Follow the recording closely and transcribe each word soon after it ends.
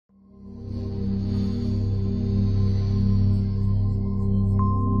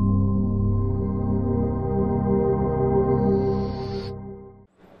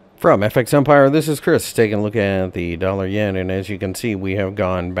From FXEmpire, this is Chris taking a look at the dollar yen, and as you can see, we have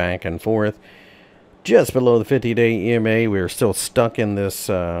gone back and forth just below the 50-day EMA. We're still stuck in this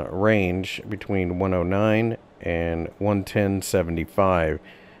range between 109 and 110.75.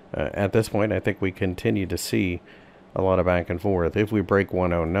 At this point, I think we continue to see a lot of back and forth. If we break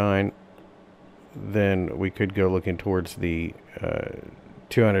 109, then we could go looking towards the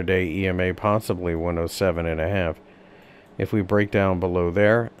 200-day EMA, possibly 107.5. If we break down below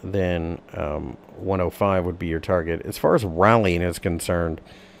there, then 105 would be your target. As far as rallying is concerned,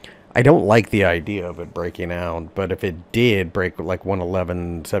 I don't like the idea of it breaking out, but if it did break like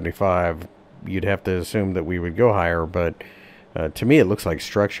 111.75, you'd have to assume that we would go higher. But to me, it looks like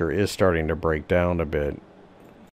structure is starting to break down a bit.